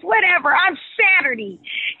 weeks, whatever, on Saturday.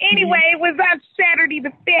 Anyway, it was on Saturday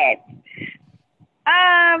the 5th.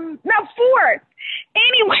 No, 4th.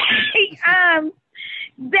 Anyway,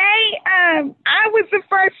 I was the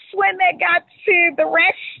first one that got to the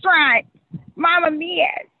restaurant, Mama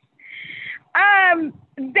Mia's.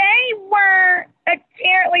 They were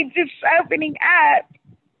apparently just opening up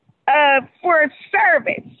for a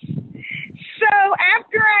service. So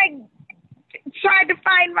after I tried to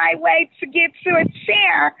find my way to get to a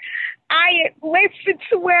chair, I listened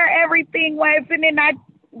to where everything was, and then I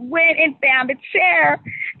went and found a chair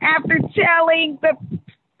after telling the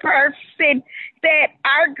person that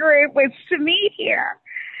our group was to meet here.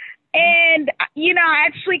 And, I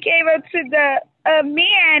actually came up to the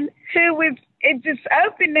man who was, it just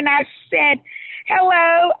opened, and I said,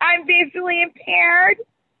 hello, I'm visually impaired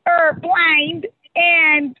or blind,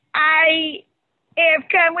 and I have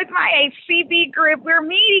come with my HCB group. We're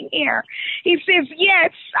meeting here. He says,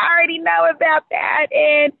 yes, I already know about that.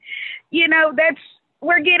 And,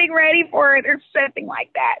 we're getting ready for it or something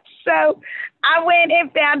like that. So I went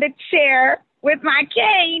and found a chair with my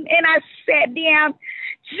cane, and I sat down.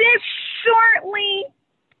 Just shortly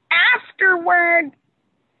afterward,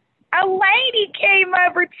 a lady came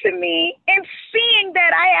over to me, and seeing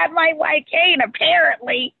that I had my white cane,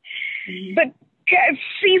 apparently, because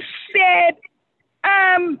she said,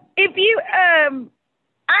 if you,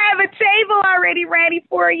 I have a table already ready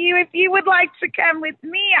for you. If you would like to come with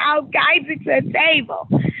me, I'll guide you to a table.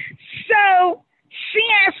 So she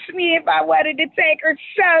asked me if I wanted to take her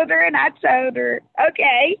shoulder, and I told her,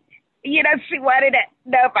 okay. She wanted to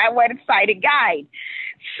know if I wanted sighted guide.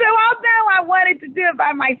 So although I wanted to do it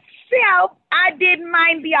by myself, I didn't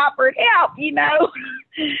mind the offered help,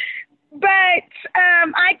 But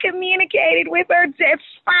I communicated with her just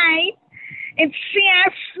fine. And she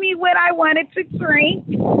asked me what I wanted to drink,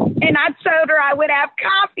 and I told her I would have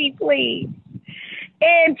coffee, please.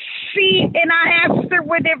 And I asked her,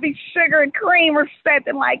 would there be sugar and cream or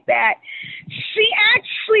something like that? She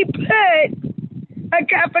actually put a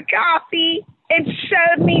cup of coffee and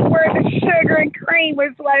showed me where the sugar and cream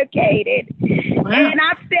was located. Wow. And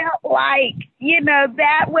I felt like,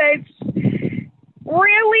 that was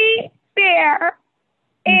really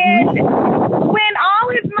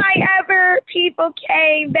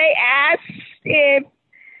they ask if,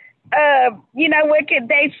 what could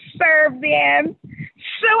they serve them.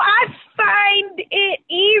 So I find it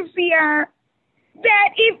easier that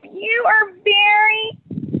if you are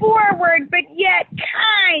very forward but yet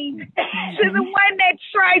kind to the one that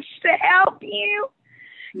tries to help you,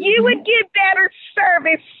 you would get better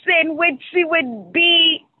service than what you would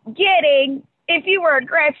be getting if you were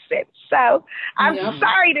aggressive. So I'm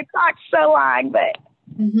sorry to talk so long, but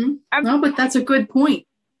but that's a good point.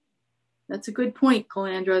 That's a good point,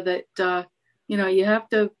 Calandra, that, you have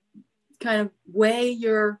to kind of weigh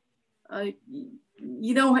your,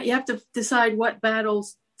 you have to decide what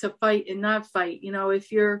battles to fight and not fight.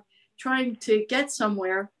 If you're trying to get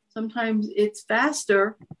somewhere, sometimes it's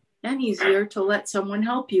faster and easier to let someone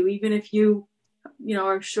help you, even if you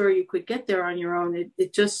are sure you could get there on your own.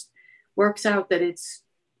 It just works out that it's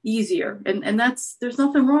easier. And there's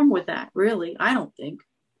nothing wrong with that, really, I don't think.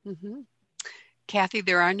 Kathy,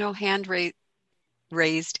 there are no hand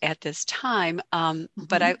raised at this time,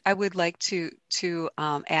 but I would like to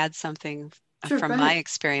add something from my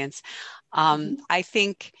experience. I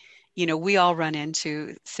think, we all run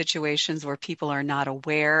into situations where people are not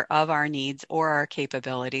aware of our needs or our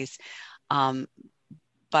capabilities,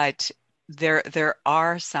 but there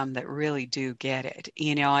are some that really do get it,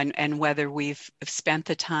 and whether we've spent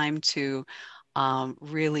the time to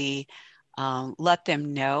really let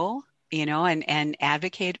them know, and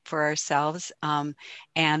advocate for ourselves,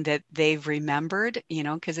 and that they've remembered,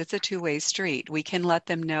 because it's a two-way street. We can let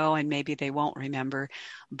them know and maybe they won't remember,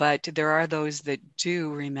 but there are those that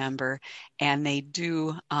do remember, and they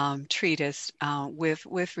do treat us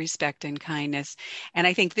with respect and kindness. And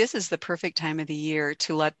I think this is the perfect time of the year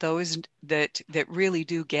to let those that really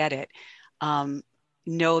do get it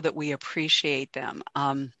know that we appreciate them.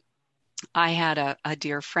 I had a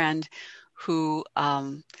dear friend who,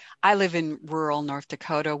 I live in rural North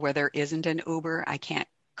Dakota where there isn't an Uber. I can't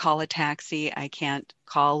call a taxi. I can't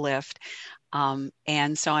call Lyft.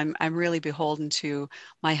 And so I'm really beholden to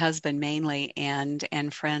my husband mainly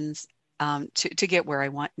and friends to get where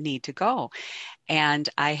I need to go. And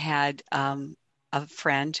I had a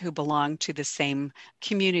friend who belonged to the same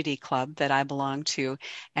community club that I belong to,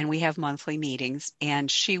 and we have monthly meetings.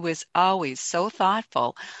 And she was always so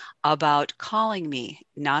thoughtful about calling me,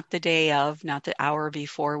 not the day of, not the hour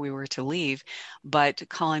before we were to leave, but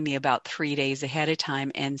calling me about 3 days ahead of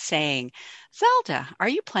time and saying, Zelda, are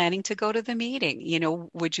you planning to go to the meeting?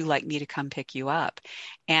 Would you like me to come pick you up?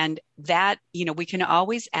 And that, we can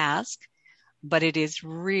always ask, but it is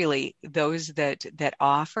really those that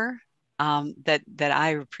offer that I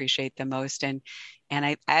appreciate the most. And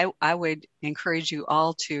I would encourage you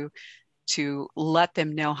all to let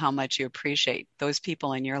them know how much you appreciate those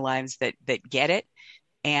people in your lives that get it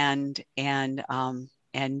and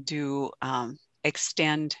do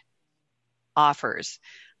extend offers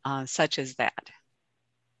such as that.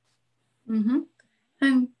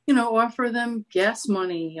 And offer them gas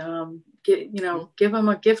money, give them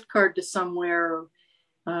a gift card to somewhere,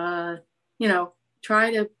 try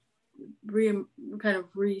to kind of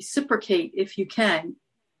reciprocate if you can,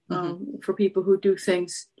 for people who do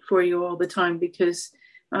things for you all the time, because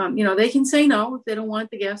they can say no if they don't want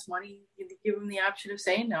the gas money. You give them the option of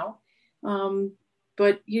saying no,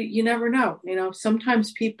 but you never know.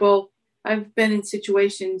 Sometimes people, I've been in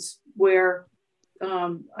situations where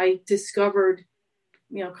I discovered,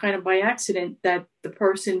 kind of by accident, that the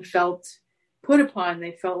person felt put upon.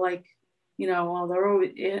 They felt like, well, they're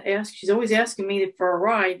always she's always asking me for a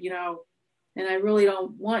ride, and I really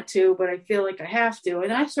don't want to, but I feel like I have to.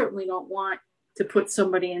 And I certainly don't want to put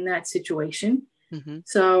somebody in that situation.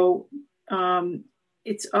 So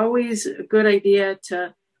it's always a good idea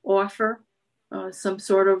to offer some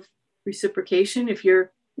sort of reciprocation. If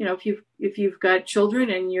you're, if you've got children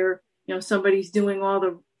and you're, somebody's doing all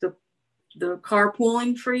the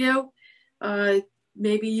carpooling for you,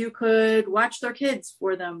 maybe you could watch their kids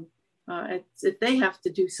for them. If they have to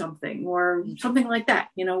do something or something like that,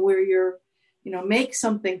 where you're, make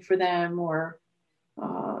something for them, or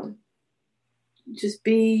just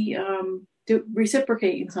be,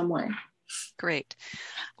 reciprocate in some way. Great.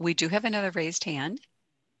 We do have another raised hand.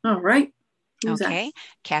 All right. Who's okay. That?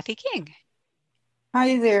 Kathy King.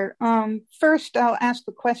 Hi there. First, I'll ask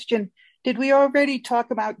the question. Did we already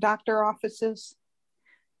talk about doctor offices?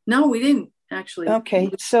 No, we didn't actually.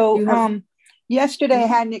 Okay. So, yesterday I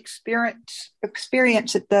had an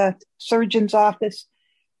experience at the surgeon's office,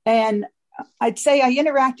 and I'd say I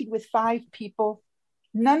interacted with 5 people.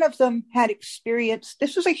 None of them had experience.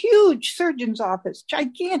 This was a huge surgeon's office,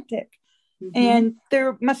 gigantic. And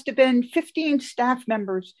there must have been 15 staff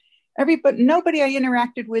members, nobody I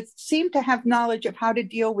interacted with seemed to have knowledge of how to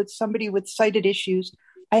deal with somebody with sighted issues.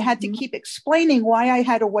 I had to keep explaining why I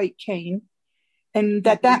had a white cane and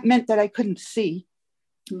that meant that I couldn't see.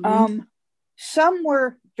 Some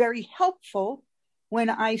were very helpful when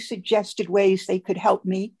I suggested ways they could help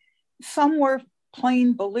me. Some were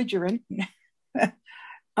plain belligerent.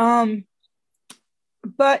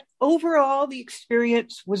 But overall, the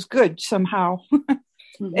experience was good somehow.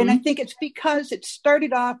 And I think it's because it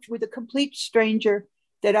started off with a complete stranger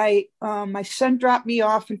that my son dropped me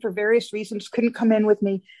off and for various reasons couldn't come in with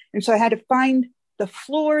me. And so I had to find the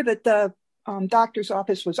floor that the doctor's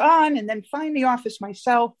office was on and then find the office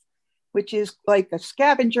myself, which is like a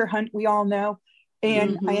scavenger hunt, we all know.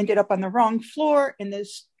 And I ended up on the wrong floor. And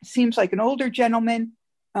this seems like an older gentleman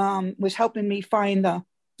was helping me find the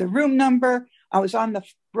room number. I was on the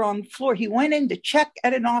wrong floor. He went in to check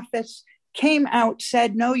at an office, came out,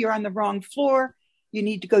 said, no, you're on the wrong floor. You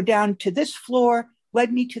need to go down to this floor,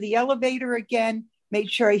 led me to the elevator again, made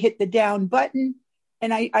sure I hit the down button.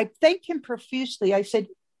 And I thanked him profusely. I said,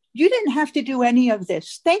 you didn't have to do any of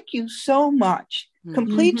this. Thank you so much.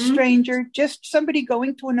 Complete stranger, just somebody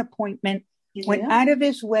going to an appointment, went out of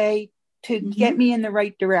his way to get me in the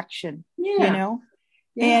right direction, you know?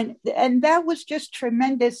 And that was just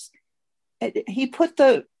tremendous. He put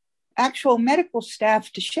the actual medical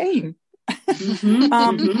staff to shame.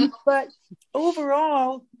 But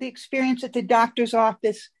overall, the experience at the doctor's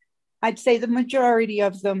office, I'd say the majority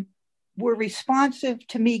of them were responsive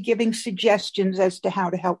to me giving suggestions as to how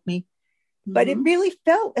to help me. But it really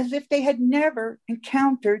felt as if they had never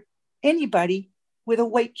encountered anybody with a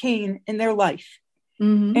white cane in their life.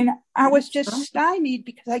 And I was just stymied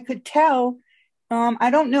because I could tell, I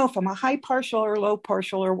don't know if I'm a high partial or low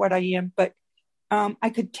partial or what I am, but I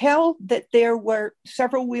could tell that there were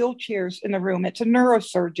several wheelchairs in the room. It's a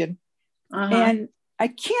neurosurgeon. And I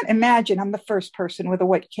can't imagine I'm the first person with a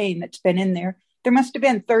white cane that's been in there. There must have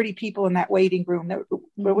been 30 people in that waiting room.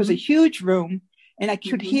 There was a huge room and I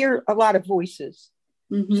could hear a lot of voices.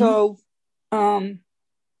 So I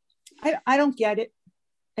don't get it.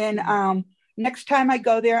 And next time I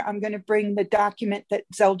go there, I'm going to bring the document that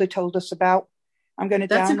Zelda told us about. I'm going to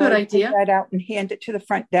download that out and hand it to the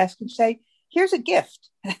front desk and say, here's a gift,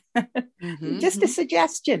 just a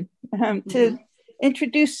suggestion to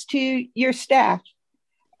introduce to your staff.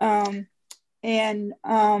 But then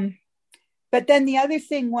the other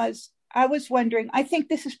thing was, I was wondering, I think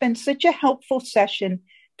this has been such a helpful session.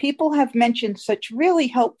 People have mentioned such really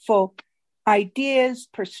helpful ideas,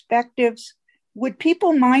 perspectives. Would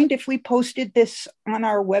people mind if we posted this on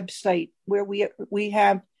our website where we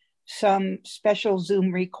have some special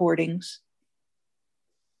Zoom recordings?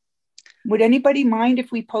 Would anybody mind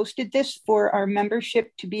if we posted this for our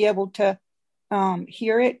membership to be able to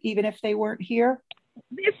hear it, even if they weren't here?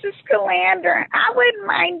 This is Calandra. I wouldn't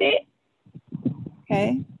mind it.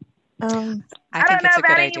 Okay. I don't know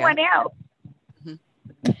about anyone else.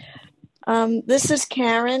 This is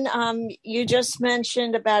Karen. You just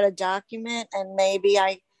mentioned about a document, and maybe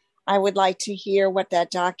I would like to hear what that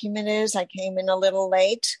document is. I came in a little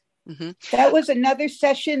late. That was another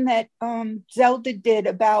session that Zelda did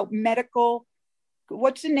about medical.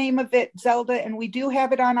 What's the name of it, Zelda? And we do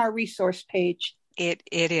have it on our resource page. It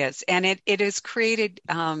is, and it is created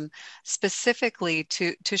specifically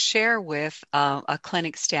to share with a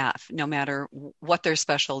clinic staff, no matter what their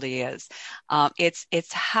specialty is.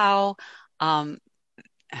 It's how, and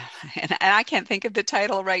I can't think of the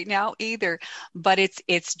title right now either, but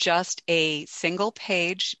it's just a single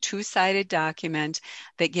page, 2-sided document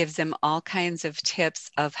that gives them all kinds of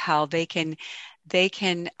tips of how they can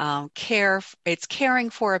care. It's caring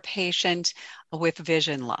for a patient with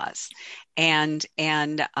vision loss, and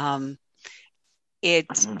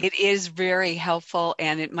it is very helpful,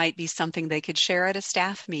 and it might be something they could share at a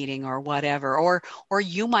staff meeting or whatever, or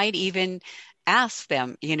you might even ask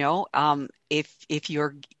them, if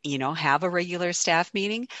you're, have a regular staff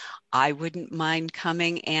meeting, I wouldn't mind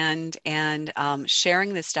coming and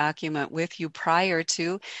sharing this document with you prior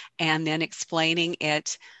to, and then explaining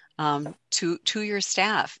it to your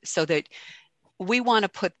staff, so that we want to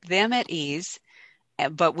put them at ease,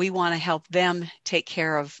 but we want to help them take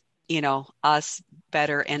care of, us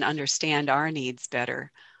better and understand our needs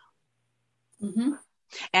better. And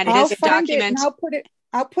it is a document.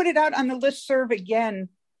 I'll put it out on the listserv again.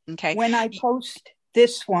 Okay. When I post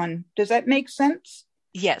this one, does that make sense?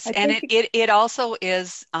 Yes, and it also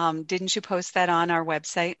is. Didn't you post that on our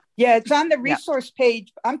website? Yeah, it's on the resource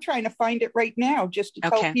page. I'm trying to find it right now just to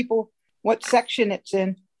tell people what section it's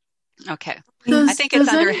in. Okay. I think it's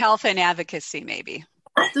under health and advocacy, maybe.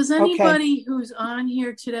 Does anybody who's on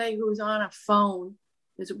here today who's on a phone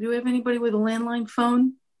Do we have anybody with a landline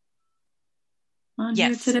phone on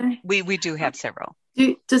here today? We do have several.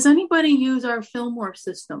 Does anybody use our Fillmore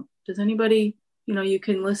system? Does anybody, you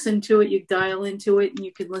can listen to it, you dial into it, and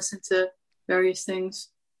you can listen to various things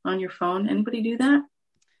on your phone. Anybody do that?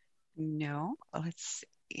 No. Let's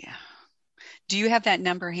see. Do you have that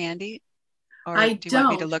number handy? Or I do you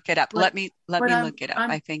want me to look it up? Let me look it up.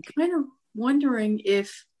 I'm I think kind of wondering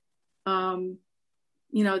if,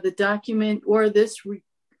 the document or this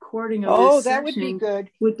recording of this that would be good.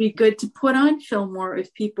 Would be good to put on Fillmore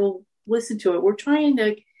if people listen to it. We're trying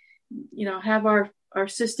to, have our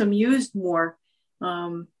system used more.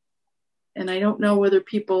 And I don't know whether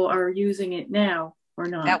people are using it now or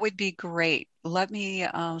not. that would be great. Let me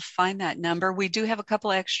find that number. We do have a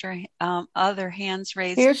couple extra other hands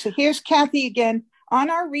raised. Here's Kathy again. On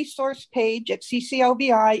our resource page at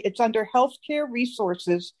CCLVI, it's under healthcare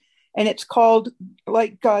resources, and it's called,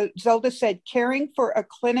 like Zelda said, Caring for a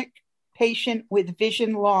Clinic Patient with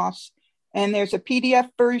Vision Loss. And there's a PDF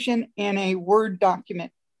version and a Word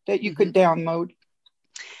document that you could download.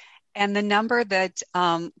 And the number that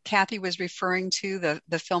Kathy was referring to,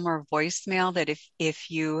 the Fillmore voicemail, that if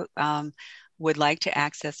you would like to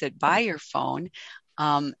access it by your phone,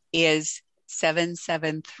 is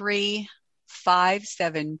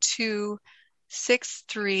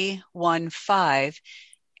 773-572-6315.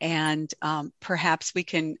 And perhaps we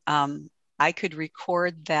can, I could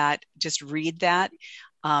record that, just read that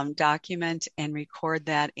document and record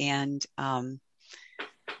that, and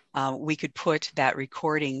we could put that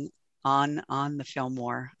recording on the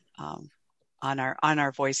Fillmore on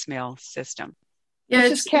our voicemail system. Yeah,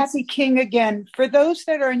 this is Kathy King again. For those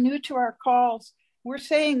that are new to our calls, we're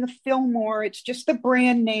saying the Fillmore. It's just the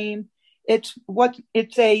brand name. It's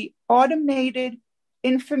a automated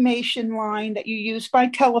information line that you use by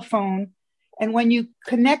telephone. And when you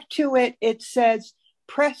connect to it, it says,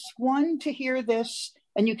 press 1 to hear this.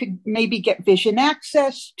 And you could maybe get vision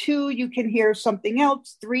access. 2, you can hear something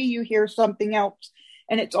else. 3, you hear something else.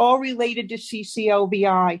 And it's all related to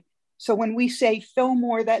CCLVI. So when we say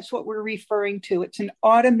Fillmore, that's what we're referring to. It's an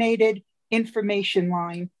automated information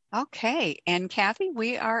line. Okay. And Kathy,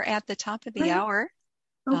 we are at the top of the hour.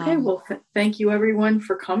 Okay. Well, thank you everyone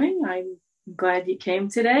for coming. I'm glad you came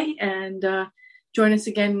today, and join us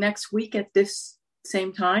again next week at this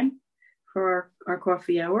same time for our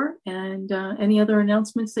coffee hour. And any other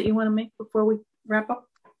announcements that you want to make before we wrap up,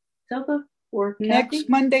 Zelda or Kathy? Next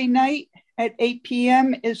Monday night at 8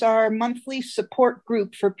 p.m. is our monthly support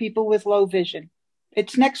group for people with low vision.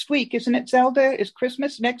 It's next week, isn't it, Zelda? Is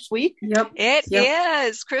Christmas next week? Yep. It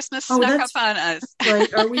is. Christmas snuck up on us.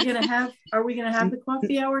 Right. Are we gonna have the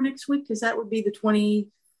coffee hour next week? Because that would be the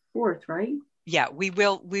 24th, right? Yeah, we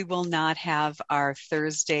will not have our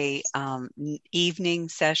Thursday evening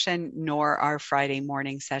session nor our Friday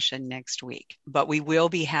morning session next week. But we will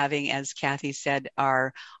be having, as Kathy said,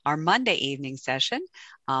 our Monday evening session.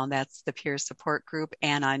 That's the peer support group.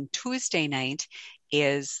 And on Tuesday night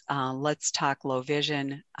is Let's Talk Low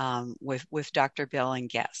Vision with Dr. Bill and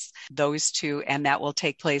guests. Those two, and that will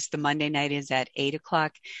take place. The Monday night is at 8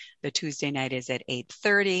 o'clock. The Tuesday night is at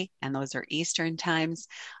 8:30, and those are Eastern times.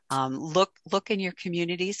 Look in your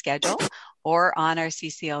community schedule or on our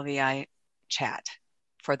CCLVI chat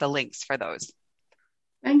for the links for those.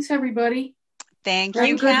 Thanks, everybody. Thank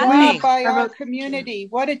you, Good Kathy. job by our community.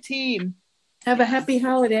 What a team. Have a happy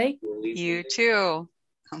holiday. You too.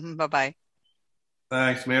 Bye-bye.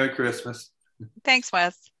 Thanks. Merry Christmas. Thanks,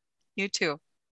 Wes. You too.